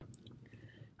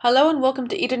Hello and welcome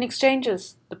to Eden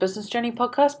Exchanges, the business journey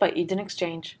podcast by Eden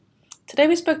Exchange. Today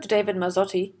we spoke to David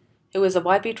Mazzotti, who is a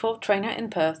YB12 trainer in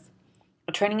Perth,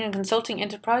 a training and consulting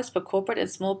enterprise for corporate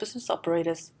and small business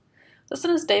operators.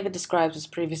 Listen as David describes his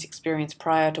previous experience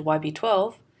prior to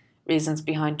YB12, reasons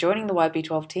behind joining the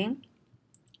YB12 team,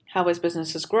 how his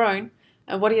business has grown,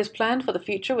 and what he has planned for the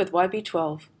future with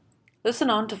YB12. Listen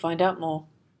on to find out more.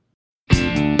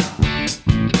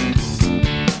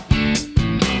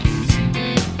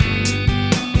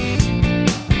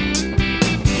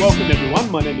 Welcome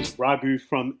everyone, my name is Raghu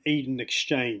from Eden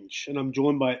Exchange and I'm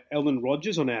joined by Ellen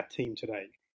Rogers on our team today.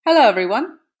 Hello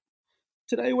everyone.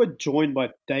 Today we're joined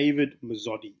by David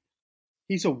Mazzotti.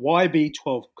 He's a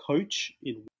YB12 coach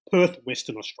in Perth,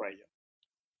 Western Australia.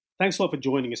 Thanks a lot for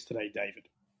joining us today, David.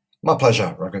 My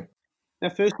pleasure, Raghu. Now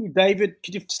firstly, David,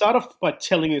 could you start off by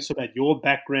telling us about your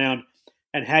background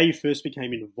and how you first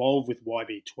became involved with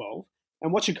YB12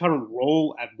 and what's your current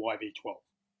role at YB12?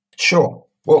 Sure.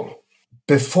 Well,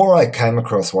 before I came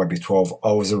across YB12,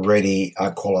 I was already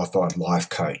a qualified life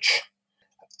coach.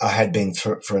 I had been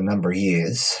for a number of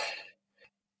years.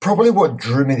 Probably what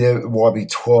drew me to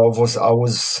YB12 was I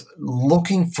was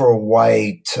looking for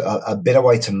a better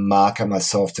way to market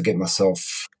myself, to get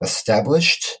myself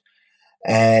established.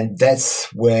 And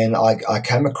that's when I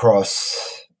came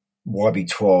across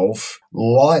YB12,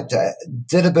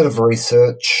 did a bit of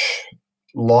research,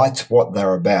 liked what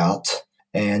they're about,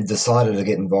 and decided to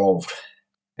get involved.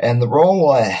 And the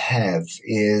role I have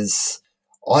is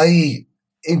I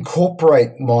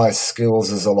incorporate my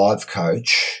skills as a life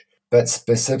coach, but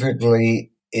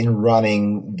specifically in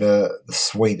running the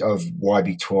suite of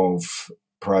YB12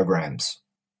 programs.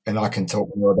 And I can talk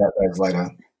more about those later.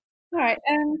 All right.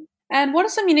 And what are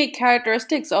some unique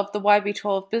characteristics of the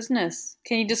YB12 business?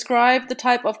 Can you describe the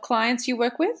type of clients you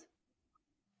work with?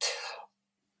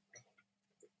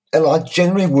 And I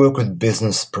generally work with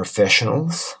business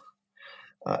professionals,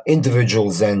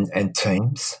 individuals and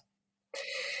teams.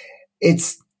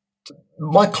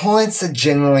 My clients are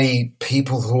generally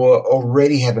people who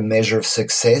already have a measure of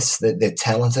success, that they're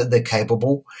talented, they're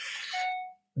capable.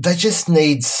 They just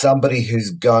need somebody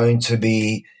who's going to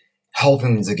be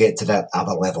helping them to get to that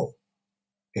other level,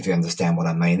 if you understand what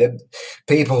I mean. They're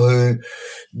people who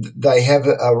they have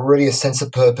already a sense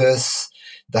of purpose,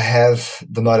 they have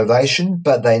the motivation,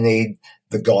 but they need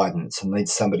the guidance and need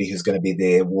somebody who's going to be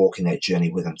there walking that journey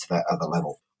with them to that other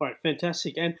level. All right,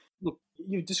 fantastic. And look,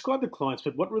 you've described the clients,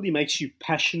 but what really makes you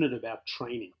passionate about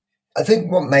training? I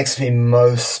think what makes me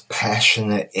most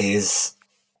passionate is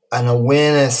an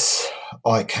awareness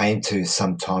I came to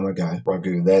some time ago,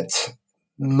 Raghu, that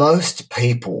most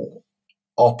people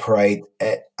operate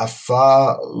at a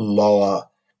far lower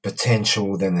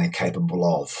potential than they're capable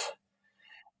of.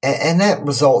 And that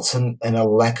results in a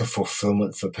lack of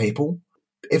fulfillment for people.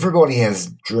 Everybody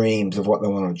has dreams of what they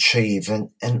want to achieve,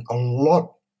 and a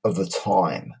lot of the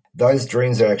time, those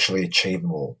dreams are actually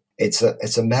achievable. It's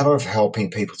a matter of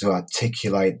helping people to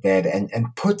articulate that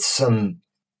and put some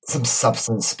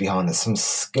substance behind it, some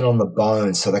skin on the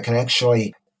bone, so they can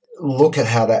actually look at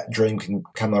how that dream can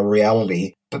become a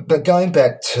reality. But going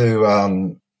back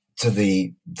to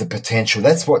the potential,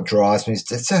 that's what drives me, is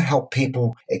to help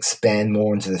people expand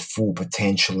more into the full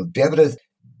potential, be able to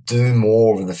do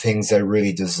more of the things they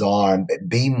really desire and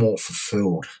be more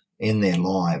fulfilled in their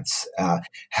lives.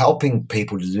 Helping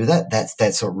people to do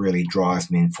that's what really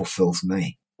drives me and fulfills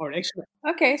me. All right, excellent.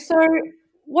 Okay, so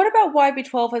what about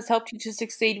YB12 has helped you to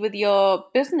succeed with your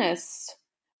business,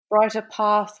 brighter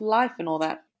path, life and all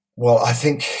that? Well, I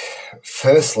think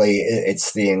firstly,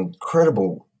 it's the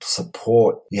incredible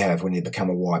support you have when you become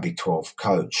a YB12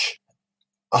 coach.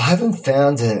 I haven't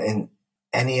found in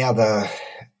any other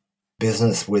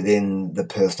business within the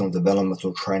personal development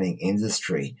or training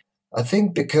industry. I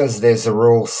think because there's a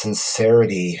real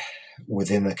sincerity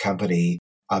within the company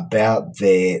about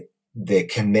their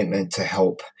commitment to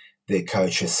help their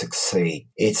coaches succeed.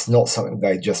 It's not something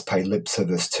they just pay lip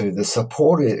service to. The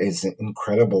support is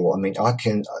incredible. I mean,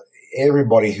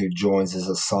 everybody who joins is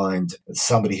assigned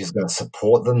somebody who's going to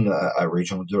support them, a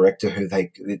regional director who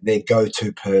their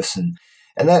go-to person.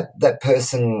 And that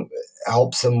person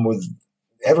helps them with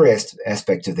every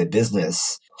aspect of their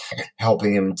business,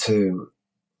 helping them to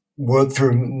work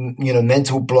through,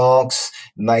 mental blocks,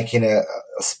 making a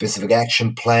specific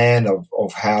action plan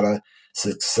of how to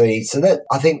succeed. So that,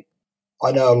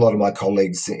 I know a lot of my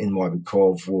colleagues in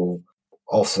YB12 will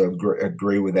also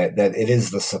agree with that it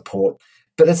is the support,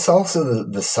 but it's also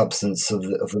the substance of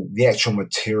the actual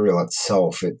material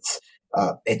itself.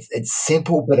 It's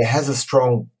simple, but it has a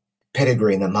strong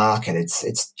pedigree in the market.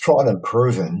 It's tried and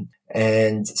proven,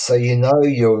 And so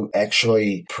you're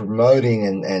actually promoting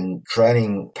and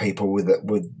training people with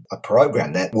a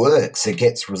program that works, it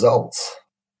gets results.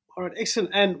 All right,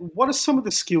 excellent. And what are some of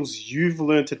the skills you've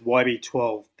learnt at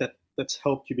YB12 that's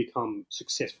helped you become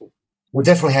successful? Well,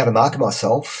 definitely how to market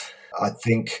myself. I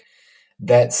think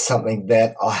that's something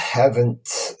that I haven't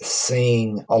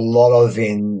seen a lot of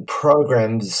in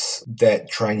programs that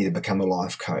train you to become a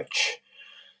life coach.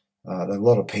 There are a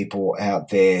lot of people out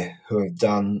there who have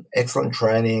done excellent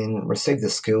training, received the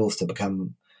skills to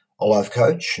become a life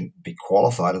coach and be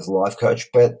qualified as a life coach.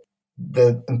 But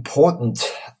the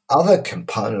important other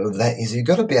component of that is you've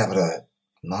got to be able to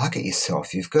market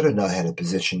yourself. You've got to know how to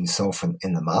position yourself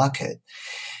in the market.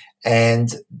 And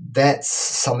that's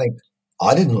something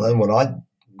I didn't learn when I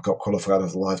got qualified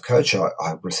as a life coach. I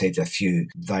received a few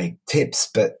vague tips,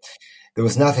 but there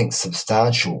was nothing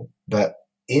substantial. But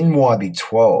in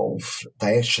YB12,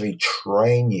 they actually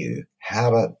train you how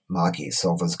to market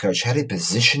yourself as a coach, how to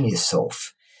position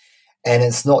yourself. And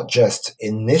it's not just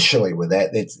initially with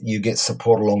that, you get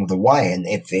support along the way. And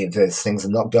if there's things are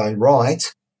not going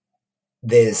right,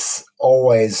 there's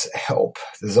always help.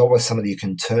 There's always somebody you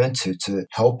can turn to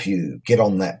help you get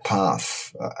on that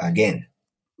path again.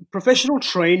 Professional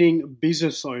training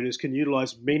business owners can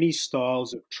utilize many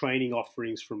styles of training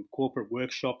offerings, from corporate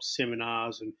workshops,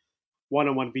 seminars, and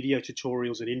one-on-one video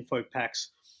tutorials and info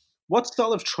packs. What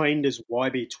style of training does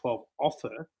YB12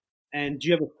 offer? And do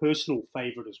you have a personal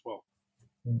favorite as well?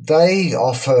 They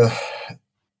offer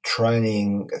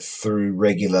training through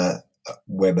regular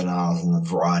webinars on a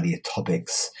variety of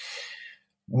topics.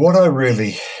 What I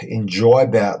really enjoy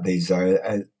about these, though,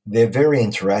 they're very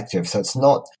interactive. So it's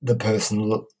not the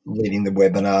person leading the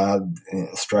webinar,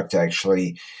 instructor,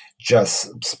 actually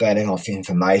just spouting off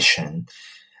information.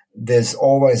 There's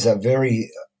always a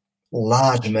very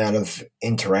large amount of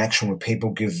interaction where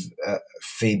people give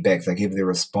feedback, they give their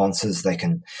responses, they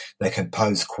can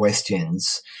pose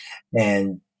questions,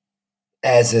 and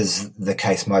as is the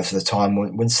case most of the time,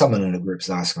 when someone in a group is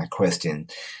asking a question,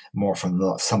 more often than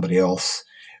not, somebody else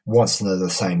wants to know the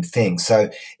same thing. So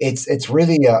it's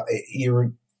really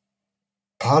you're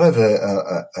part of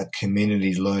a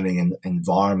community learning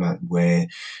environment where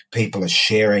people are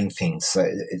sharing things.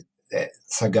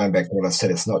 So going back to what I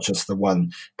said, it's not just the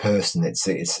one person, it's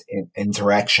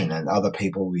interaction, and other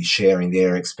people will be sharing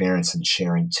their experience and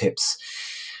sharing tips.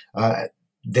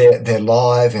 They're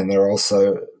live, and they're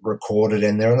also recorded,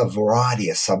 and they're on a variety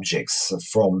of subjects,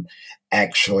 from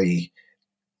actually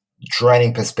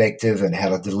training perspective and how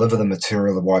to deliver the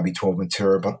material, the YB12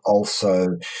 material, but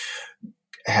also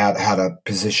how to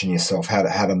position yourself, how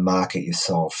to market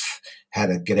yourself, how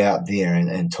to get out there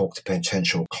and talk to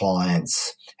potential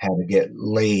clients, how to get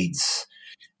leads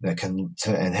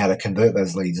and how to convert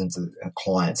those leads into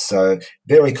clients. So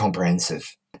very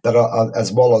comprehensive. But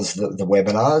as well as the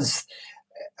webinars,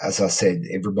 as I said,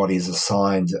 everybody is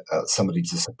assigned somebody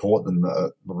to support them, a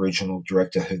regional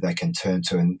director who they can turn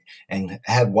to and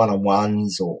have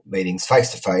one-on-ones or meetings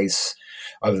face-to-face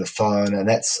over the phone. And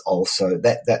that's also,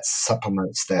 that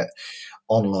supplements that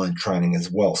online training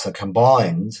as well. So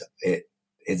combined, it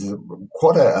is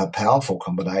quite a powerful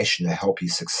combination to help you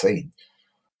succeed.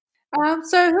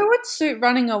 So who would suit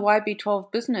running a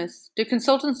YB12 business? Do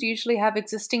consultants usually have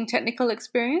existing technical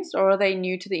experience, or are they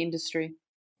new to the industry?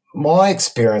 My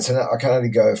experience, and I can only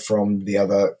go from the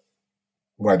other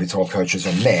YB12 coaches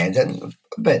I met, and I've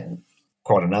met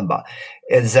quite a number,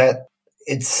 is that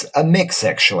it's a mix,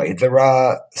 actually. There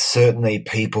are certainly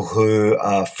people who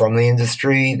are from the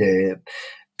industry, they're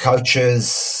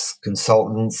coaches,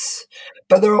 consultants,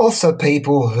 but there are also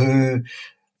people who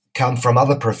come from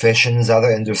other professions,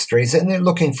 other industries, and they're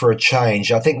looking for a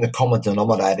change. I think the common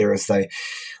denominator is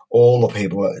all the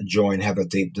people that join have a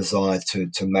deep desire to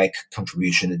make a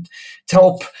contribution and to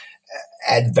help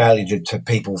add value to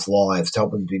people's lives, to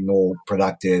help them be more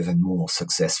productive and more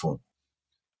successful.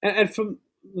 And from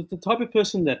the type of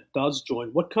person that does join,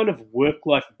 what kind of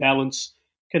work-life balance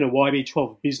can a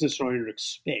YB12 business owner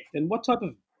expect? And what type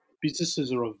of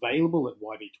businesses are available at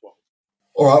YB12?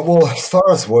 All right, well, as far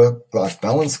as work-life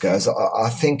balance goes, I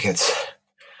think I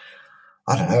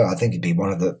think it'd be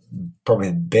one of the probably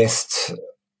the best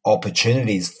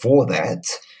opportunities for that.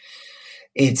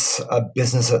 It's a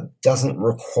business that doesn't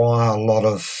require a lot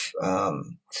of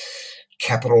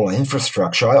capital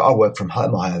infrastructure. I work from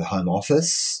home. I have a home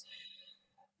office,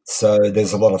 so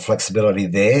there's a lot of flexibility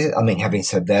there. I mean, having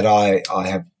said that,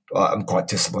 I'm quite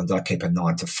disciplined. I keep a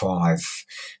 9 to 5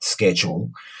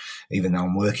 schedule, even though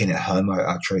I'm working at home.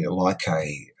 I treat it like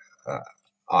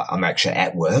I'm actually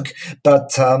at work.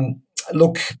 But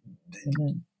look,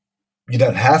 You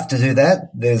don't have to do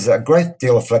that. There's a great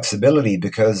deal of flexibility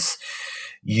because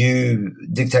you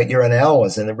dictate your own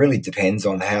hours, and it really depends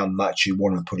on how much you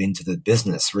want to put into the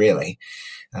business, really.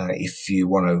 If you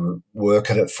want to work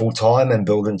at it full time and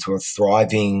build into a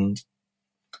thriving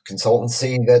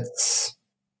consultancy, that's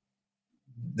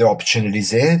the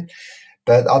opportunities there.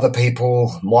 But other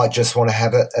people might just want to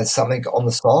have it as something on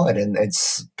the side, and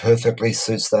it's perfectly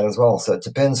suits that as well. So it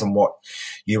depends on what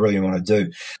you really want to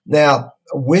do. Now,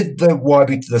 with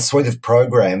the suite of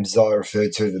programs I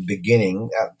referred to at the beginning,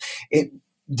 it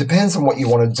depends on what you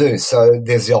want to do. So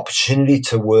there's the opportunity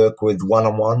to work with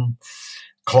one-on-one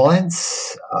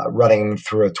clients, running them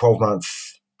through a 12-month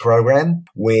program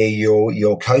where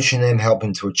you're coaching them,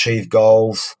 helping to achieve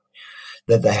goals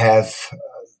that they have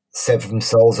set for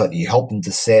themselves, that you help them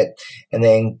to set, and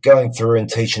then going through and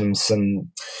teaching them some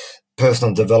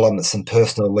personal development, some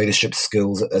personal leadership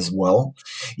skills as well.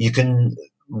 You can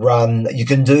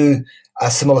do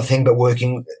a similar thing, but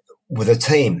working with a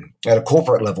team at a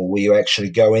corporate level, where you actually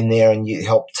go in there and you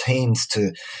help teams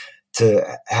to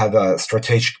have a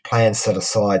strategic plan set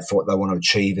aside for what they want to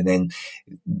achieve, and then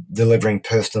delivering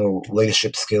personal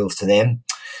leadership skills to them.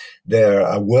 There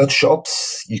are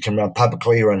workshops you can run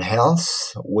publicly or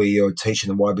in-house where you're teaching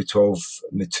the YB12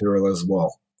 material as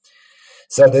well.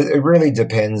 So it really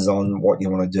depends on what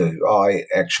you want to do. I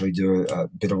actually do a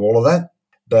bit of all of that,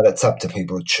 but it's up to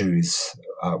people to choose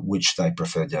which they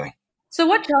prefer doing. So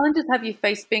what challenges have you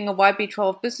faced being a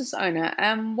YB12 business owner,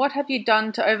 and what have you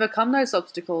done to overcome those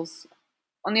obstacles?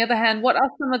 On the other hand, what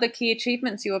are some of the key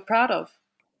achievements you are proud of?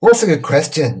 Well, that's a good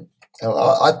question.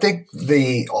 I think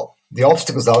the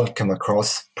obstacles I've come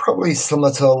across probably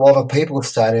similar to a lot of people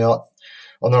starting out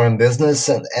on their own business,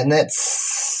 and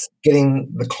that's getting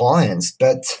the clients.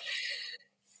 But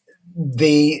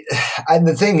the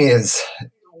thing is,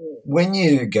 when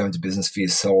you go into business for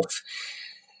yourself,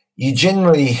 you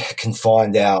generally can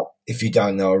find out, if you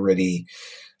don't know already,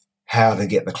 how to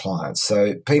get the clients.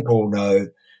 So people know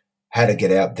how to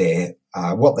get out there,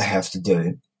 what they have to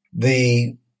do.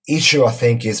 The issue, I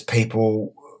think, is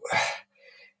people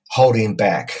holding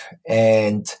back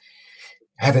and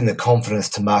having the confidence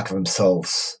to market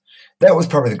themselves. That was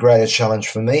probably the greatest challenge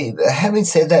for me. Having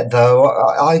said that, though,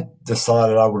 I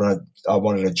decided I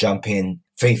wanted to jump in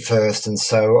feet first, and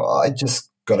so I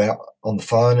just got out on the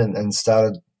phone and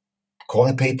started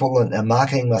calling people and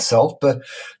marketing myself. But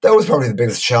that was probably the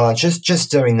biggest challenge, just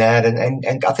doing that,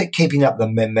 and I think keeping up the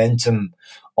momentum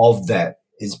of that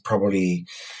is probably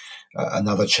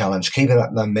another challenge. Keeping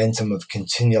up momentum of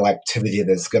continual activity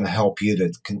that's going to help you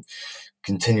to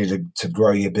continue to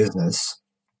grow your business.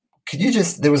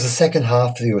 There was a second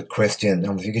half to your question.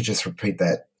 If you could just repeat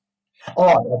that.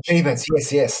 Oh, achievements.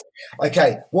 Yes.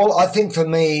 Okay. Well, I think for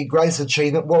me, greatest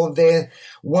achievement, well, they're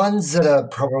ones that are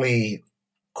probably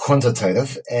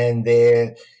quantitative, and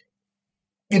they're,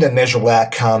 measurable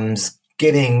outcomes,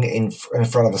 getting in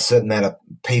front of a certain amount of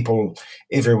people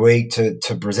every week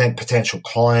to present potential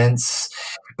clients,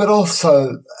 but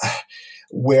also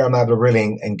where I'm able to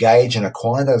really engage and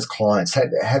acquire those clients,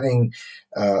 having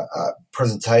a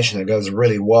presentation that goes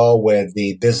really well where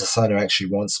the business owner actually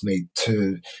wants me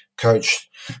to coach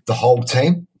the whole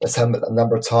team. That's happened a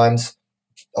number of times.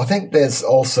 I think there's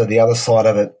also the other side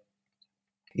of it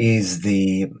is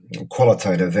the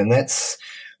qualitative, and that's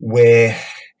where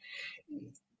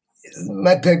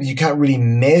maybe you can't really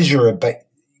measure it, but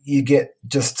you get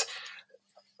just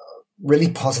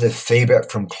really positive feedback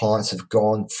from clients who've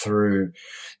gone through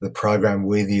the program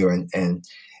with you and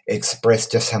express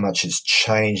just how much it's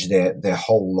changed their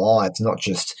whole lives, not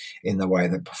just in the way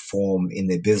they perform in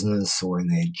their business or in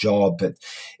their job, but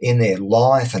in their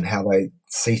life and how they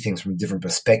see things from a different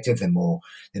perspective. They're more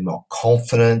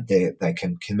confident, they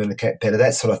can communicate better,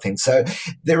 that sort of thing. So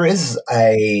there is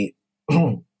a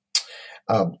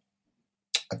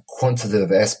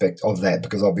quantitative aspect of that,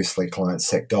 because obviously clients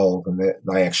set goals and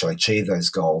they actually achieve those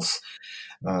goals.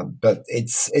 But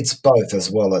it's both as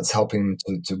well. It's helping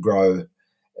them to grow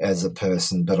as a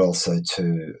person, but also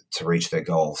to reach their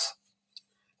goals.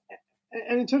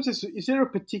 And in terms of, is there a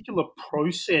particular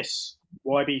process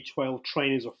YB12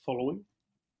 trainers are following?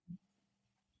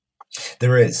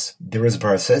 There is a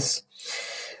process.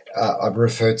 I've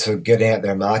referred to getting out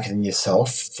there and marketing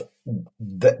yourself.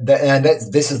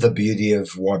 This is the beauty of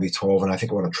YB12, and I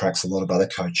think what attracts a lot of other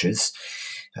coaches.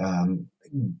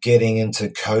 Getting into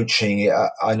coaching,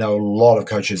 I know a lot of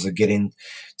coaches are getting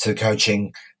to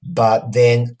coaching, but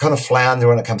then kind of flounder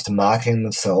when it comes to marketing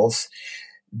themselves.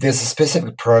 There's a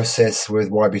specific process with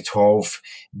YB12.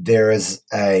 There is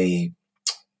a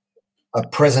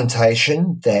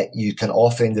presentation that you can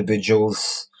offer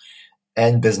individuals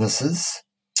and businesses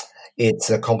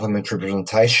It's a complementary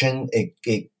presentation.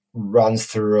 It runs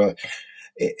through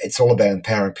it's all about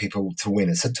empowering people to win.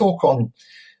 It's a talk on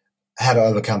how to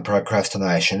overcome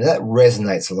procrastination. And that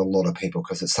resonates with a lot of people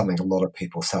because it's something a lot of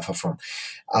people suffer from.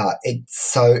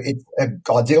 It's an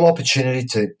ideal opportunity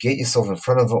to get yourself in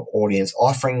front of an audience,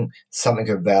 offering something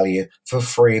of value for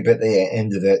free, but at the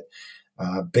end of it,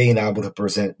 being able to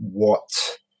present what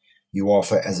you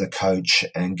offer as a coach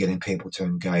and getting people to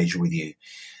engage with you.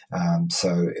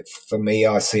 So for me,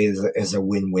 I see it as a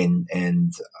win-win,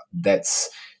 and that's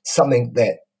something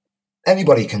that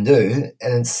anybody can do,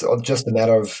 and it's just a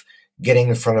matter of getting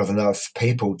in front of enough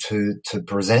people to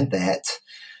present that.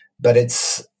 But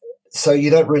it's so you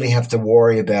don't really have to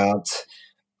worry about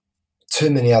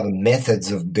too many other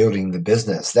methods of building the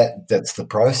business. That's the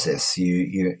process.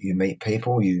 You meet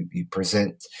people, you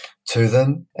present to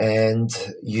them, and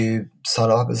you sign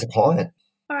up as a client.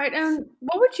 All right, and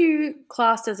what would you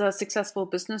class as a successful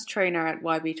business trainer at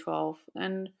YB12,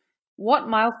 and what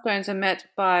milestones are met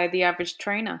by the average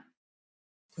trainer?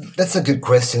 That's a good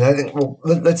question. I think, well,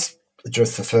 let's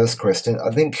address the first question.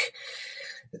 I think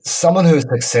someone who is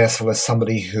successful is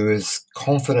somebody who is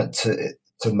confident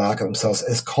to market themselves,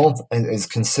 is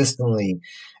consistently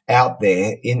out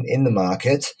there in the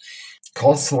market,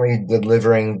 constantly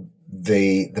delivering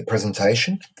the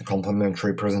presentation, the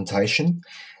complimentary presentation.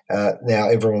 Now,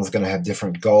 everyone's going to have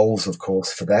different goals, of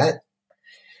course, for that,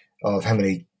 of how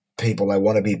many people they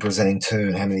want to be presenting to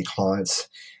and how many clients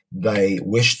they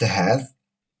wish to have.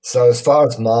 So as far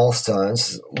as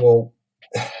milestones, well,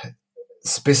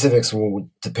 specifics will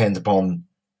depend upon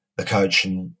the coach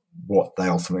and what they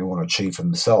ultimately want to achieve for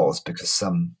themselves, because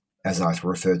some, as I've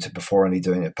referred to before, only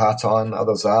doing it part-time,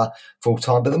 others are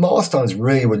full-time. But the milestones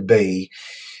really would be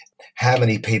how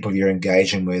many people you're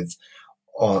engaging with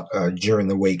during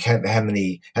the week, how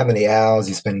many hours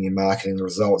you're spending in marketing, the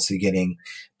results you're getting,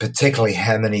 particularly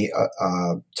how many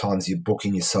times you're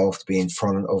booking yourself to be in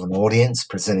front of an audience,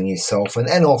 presenting yourself,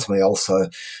 and ultimately also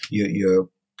your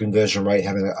conversion rate,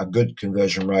 having a good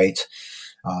conversion rate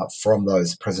from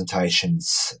those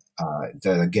presentations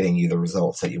that are getting you the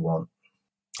results that you want.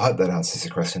 I hope that answers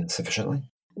your question sufficiently.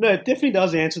 No, it definitely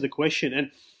does answer the question.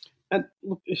 And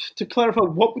look, to clarify,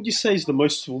 what would you say is the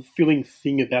most fulfilling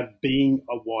thing about being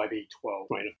a YB12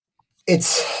 trainer?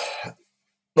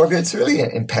 It's really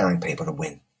empowering people to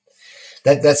win.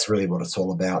 That's really what it's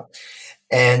all about.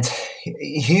 And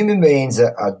human beings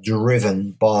are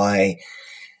driven by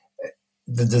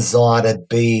the desire to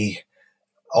be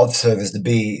of service,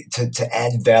 to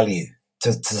add value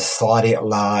to society at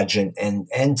large and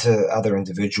to other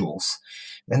individuals.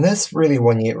 And that's really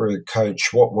when you're a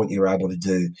coach, what you're able to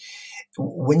do.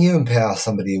 When you empower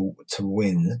somebody to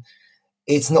win,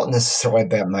 it's not necessarily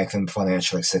about making them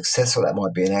financially successful. That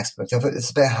might be an aspect of it. It's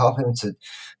about helping them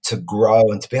to grow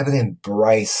and to be able to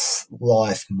embrace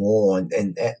life more.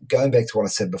 And going back to what I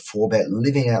said before about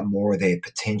living out more of their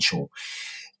potential.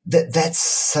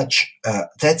 That's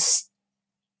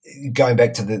going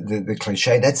back to the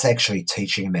cliche. That's actually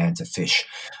teaching a man to fish.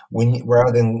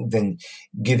 Rather than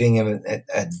giving him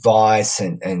advice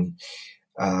and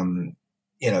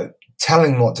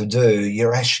telling them what to do,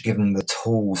 you're actually giving them the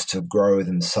tools to grow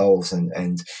themselves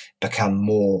and become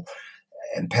more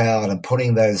empowered, and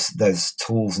putting those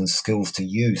tools and skills to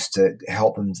use to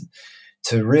help them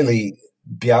to really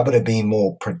be able to be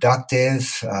more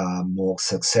productive, more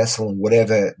successful in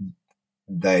whatever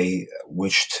they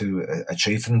wish to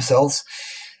achieve for themselves,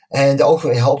 and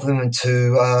ultimately help them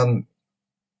to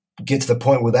get to the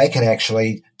point where they can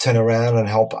actually turn around and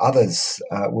help others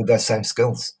with those same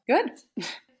skills. Good.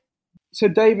 So,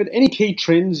 David, any key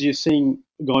trends you're seeing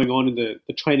going on in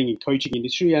the training and coaching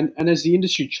industry, and has the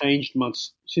industry changed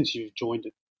much since you've joined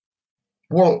it?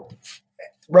 Well,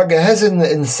 Rutger has, in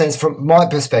the sense, from my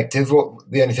perspective,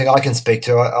 the only thing I can speak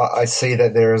to, I see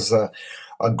that there is a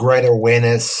greater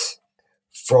awareness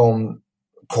from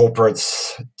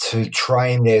corporates to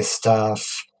train their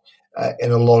staff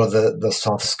in a lot of the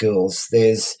soft skills.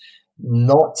 There's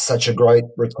not such a great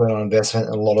return on investment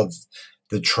in a lot of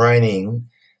the training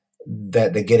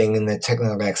that they're getting in the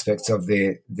technical aspects of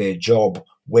their job,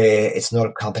 where it's not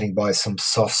accompanied by some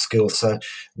soft skills. So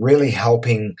really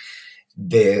helping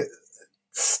their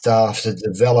staff to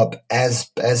develop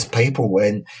as people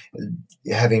and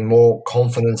having more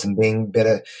confidence and being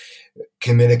better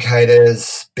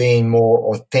communicators, being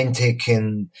more authentic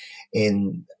in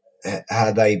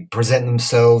how they present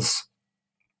themselves,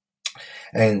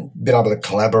 and being able to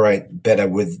collaborate better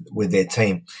with their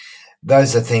team.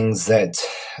 Those are things that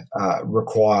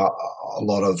require a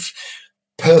lot of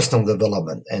personal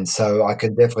development. And so I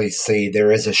can definitely see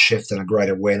there is a shift and a great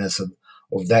awareness of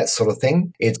of that sort of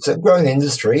thing. It's a growing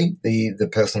industry, the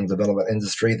personal development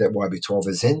industry that YB12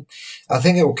 is in. I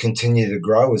think it will continue to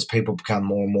grow as people become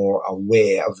more and more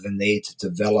aware of the need to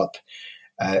develop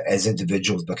as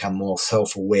individuals become more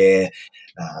self-aware,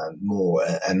 more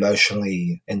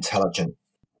emotionally intelligent.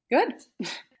 Good.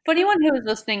 For anyone who is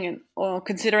listening or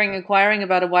considering acquiring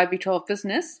about a YB12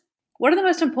 business, what are the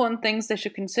most important things they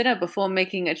should consider before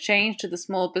making a change to the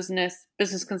small business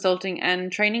consulting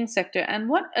and training sector, and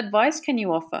what advice can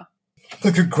you offer?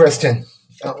 A good question.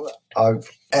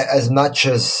 As much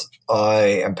as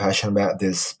I am passionate about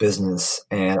this business,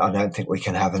 and I don't think we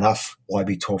can have enough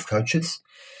YB12 coaches,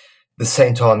 at the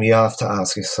same time, you have to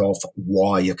ask yourself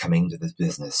why you're coming into this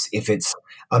business. If it's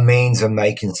a means of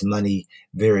making some money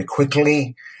very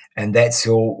quickly, and that's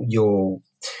your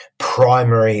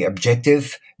primary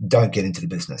objective, don't get into the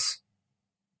business.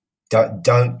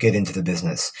 Don't get into the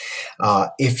business.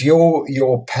 If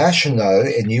you're passionate though,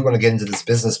 and you want to get into this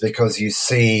business because you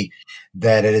see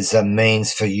that it is a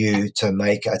means for you to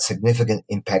make a significant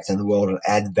impact in the world and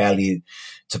add value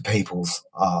to people's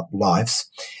lives,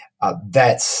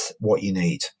 that's what you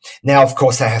need. Now, of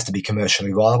course, that has to be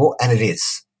commercially viable, and it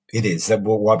is. It is. That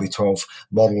YB12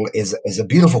 model is a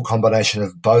beautiful combination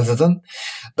of both of them.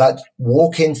 But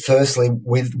walk in firstly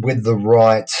with the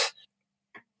right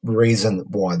reason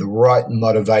why, the right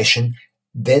motivation.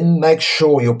 Then make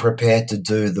sure you're prepared to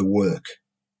do the work,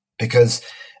 because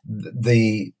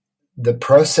the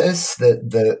process,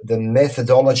 the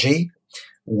methodology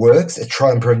works. Try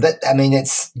and improve that. I mean,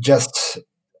 it's just,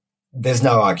 there's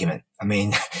no argument. I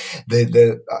mean,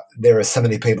 there are so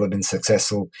many people who have been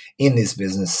successful in this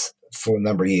business for a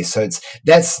number of years. So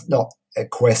that's not a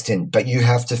question, but you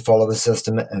have to follow the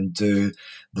system and do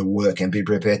the work and be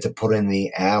prepared to put in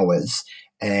the hours.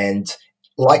 And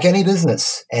like any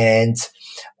business, and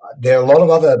there are a lot of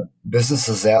other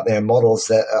businesses out there, models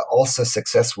that are also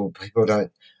successful. People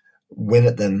don't win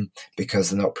at them because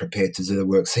they're not prepared to do the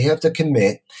work. So you have to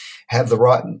commit, have the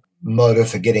right motive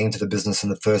for getting into the business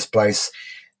in the first place,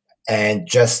 and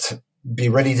just be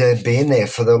ready to be in there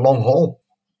for the long haul.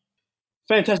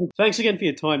 Fantastic. Thanks again for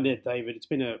your time there, David. It's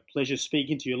been a pleasure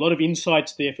speaking to you. A lot of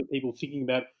insights there for people thinking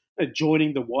about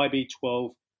joining the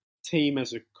YB12 team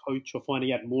as a coach or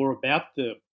finding out more about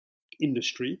the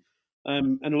industry,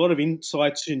 and a lot of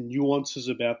insights and nuances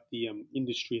about the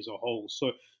industry as a whole.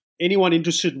 So anyone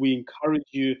interested, we encourage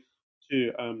you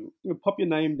to pop your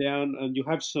name down, and you'll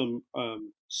have some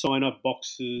sign-up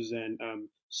boxes and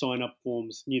sign-up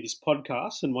forms near this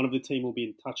podcast, and one of the team will be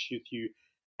in touch with you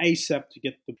ASAP to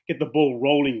get the ball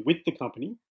rolling with the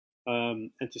company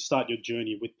and to start your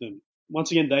journey with them. Once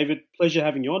again, David, pleasure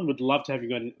having you on. Would love to have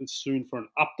you on soon for an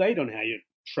update on how you're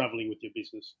traveling with your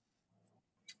business.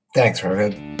 Thanks,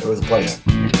 Robert. It was a pleasure.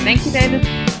 Thank you, David.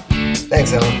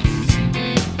 Thanks, Ellen.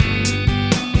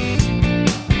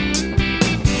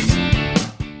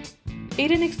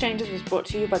 Eden Exchanges was brought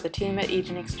to you by the team at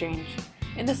Eden Exchange.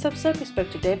 In this episode, we spoke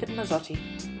to David Mazzotti,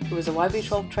 who is a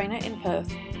YB12 trainer in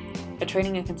Perth, a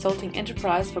training and consulting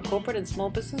enterprise for corporate and small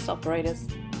business operators.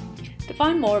 To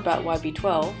find more about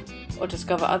YB12 or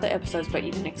discover other episodes by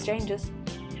Eden Exchanges,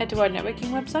 head to our networking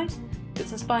website,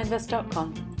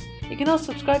 businessbyinvest.com. You can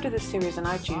also subscribe to this series on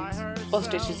iTunes or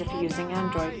Stitcher if you're using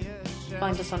Android.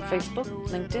 Find us on Facebook,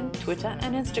 LinkedIn, Twitter,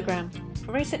 and Instagram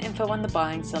for recent info on the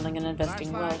buying, selling, and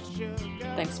investing world.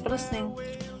 Thanks for listening.